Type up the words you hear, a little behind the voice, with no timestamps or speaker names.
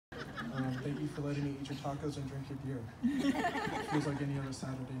thank you for letting me eat your tacos and drink your beer. It feels like any other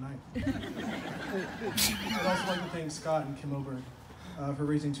Saturday night. I'd also like to thank Scott and Kim Oberg for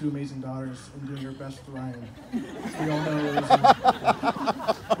raising two amazing daughters and doing your best with Ryan.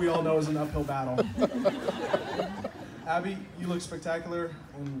 We all know it was an uphill battle. Abby, you look spectacular,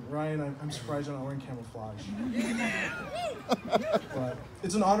 and Ryan, I'm surprised you're not wearing camouflage. But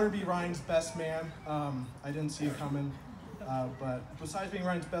it's an honor to be Ryan's best man. I didn't see it coming, but besides being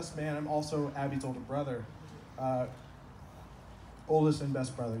Ryan's best man, I'm also Abby's older brother. Oldest and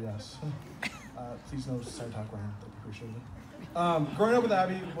best brother, yes. Please no side talk, Ryan, that'd be appreciated. Growing up with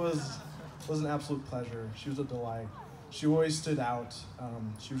Abby was an absolute pleasure. She was a delight. She always stood out.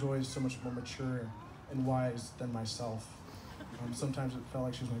 She was always so much more mature and wise than myself. Sometimes it felt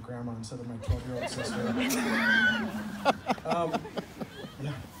like she was my grandma instead of my 12-year-old sister.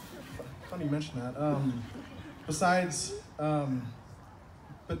 Yeah, funny you mention that.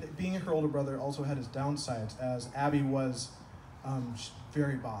 But being her older brother also had its downsides, as Abby was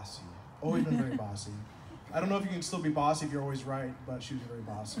very bossy, always been very bossy. I don't know if you can still be bossy if you're always right, but she was very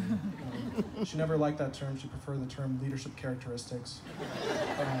bossy. She never liked that term. She preferred the term leadership characteristics.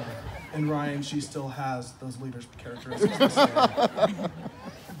 And Ryan, she still has those leadership characteristics.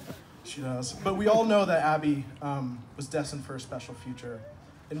 She does. But we all know that Abby was destined for a special future.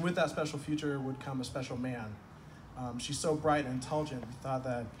 And with that special future would come a special man. She's so bright and intelligent, we thought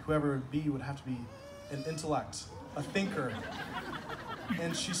that whoever it would be would have to be an intellect, a thinker.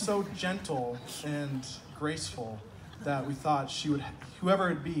 And she's so gentle and graceful that we thought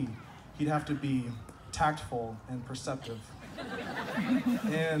whoever it be, he'd have to be tactful and perceptive.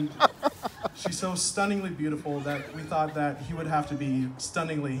 And she's so stunningly beautiful that we thought that he would have to be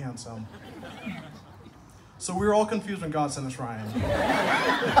stunningly handsome. So we were all confused when God sent us Ryan.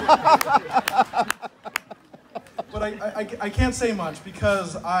 But I can't say much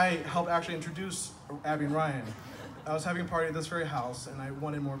because I helped actually introduce Abby and Ryan. I was having a party at this very house, and I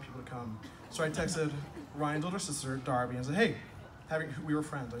wanted more people to come. So I texted Ryan's older sister, Darby, and said, hey, we were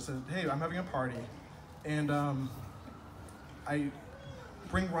friends. I said, hey, I'm having a party, and I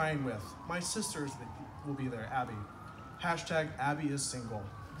bring Ryan with. My sisters will be there, Abby. Hashtag Abby is single.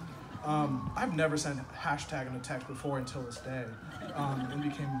 I've never sent hashtag in a text before until this day.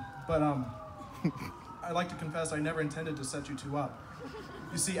 I'd like to confess I never intended to set you two up.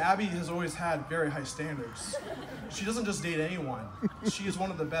 You see, Abby has always had very high standards. She doesn't just date anyone. She is one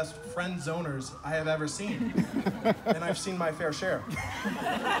of the best friend zoners I have ever seen. And I've seen my fair share.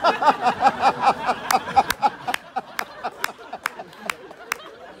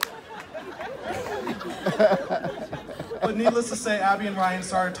 But needless to say, Abby and Ryan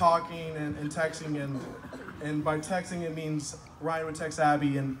started talking and texting, and by texting it means Ryan would text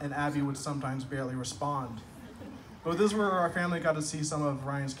Abby and Abby would sometimes barely respond. But this is where our family got to see some of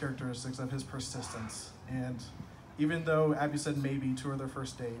Ryan's characteristics of his persistence. And even though Abby said maybe to her their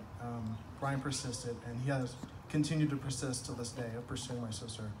first date, Ryan persisted, and he has continued to persist to this day of pursuing my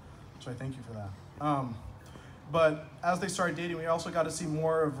sister. So I thank you for that. But as they started dating, we also got to see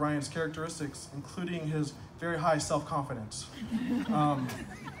more of Ryan's characteristics, including his very high self-confidence.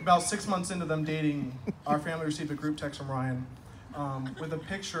 About 6 months into them dating, our family received a group text from Ryan with a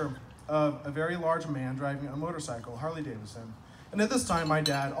picture of a very large man driving a motorcycle, Harley Davidson. And at this time, my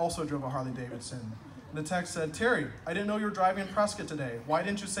dad also drove a Harley Davidson. And the text said, Terry, I didn't know you were driving in Prescott today. Why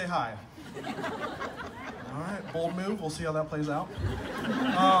didn't you say hi? All right, bold move. We'll see how that plays out.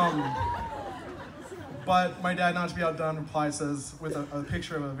 But my dad, not to be outdone, says, with a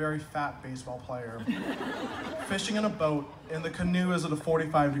picture of a very fat baseball player fishing in a boat, and the canoe is at a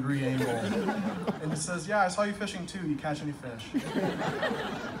 45-degree angle. And he says, yeah, I saw you fishing too. You catch any fish?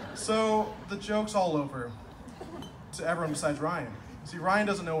 So the joke's all over to everyone besides Ryan. See, Ryan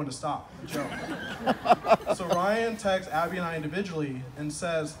doesn't know when to stop the joke. So Ryan texts Abby and I individually and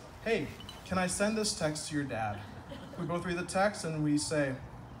says, hey, can I send this text to your dad? We both read the text and we say,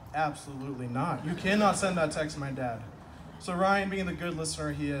 absolutely not. You cannot send that text to my dad. So Ryan, being the good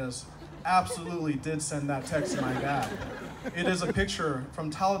listener he is, absolutely did send that text to my dad. It is a picture from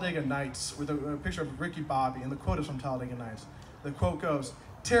Talladega Nights with a picture of Ricky Bobby, and the quote is from Talladega Nights. The quote goes,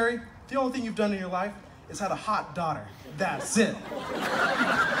 Terry, the only thing you've done in your life is had a hot daughter. That's it.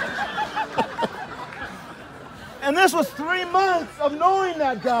 And this was 3 months of knowing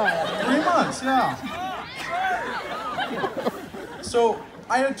that guy. 3 months, yeah. So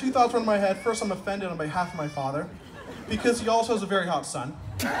I had two thoughts run in my head. First, I'm offended on behalf of my father, because he also has a very hot son.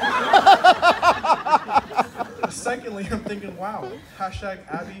 Secondly, I'm thinking, wow, hashtag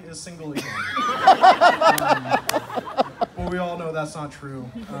Abby is single again. But we all know that's not true.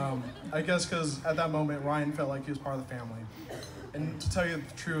 I guess because at that moment, Ryan felt like he was part of the family. And to tell you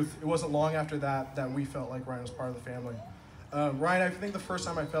the truth, it wasn't long after that that we felt like Ryan was part of the family. Ryan, I think the first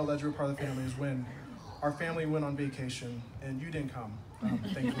time I felt that you were part of the family is when our family went on vacation and you didn't come,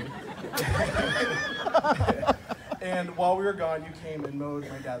 thankfully. And while we were gone, you came and mowed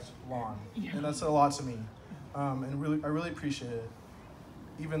my dad's lawn, and that said a lot to me. And I really appreciate it,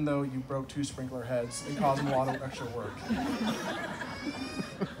 even though you broke 2 sprinkler heads and caused him a lot of extra work.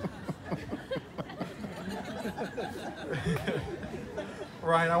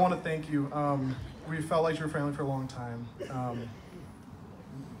 Ryan, I want to thank you. We felt like you were family for a long time.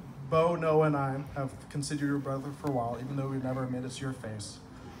 Bo, Noah, and I have considered your brother for a while, even though we've never admitted it to your face.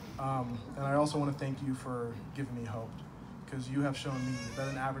 And I also want to thank you for giving me hope, because you have shown me that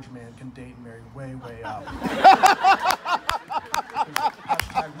an average man can date and marry way, way up.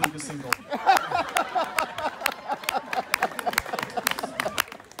 Hashtag Luke is single.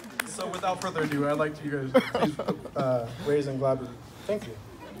 So without further ado, I'd like you guys please raise and grab. Thank you.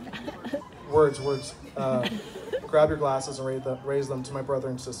 Words. Grab your glasses and raise them to my brother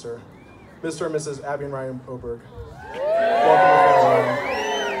and sister, Mr. and Mrs. Abby and Ryan Oberg. Welcome to Ryan.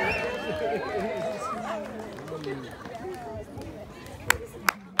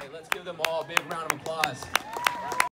 Hey, let's give them all a big round of applause.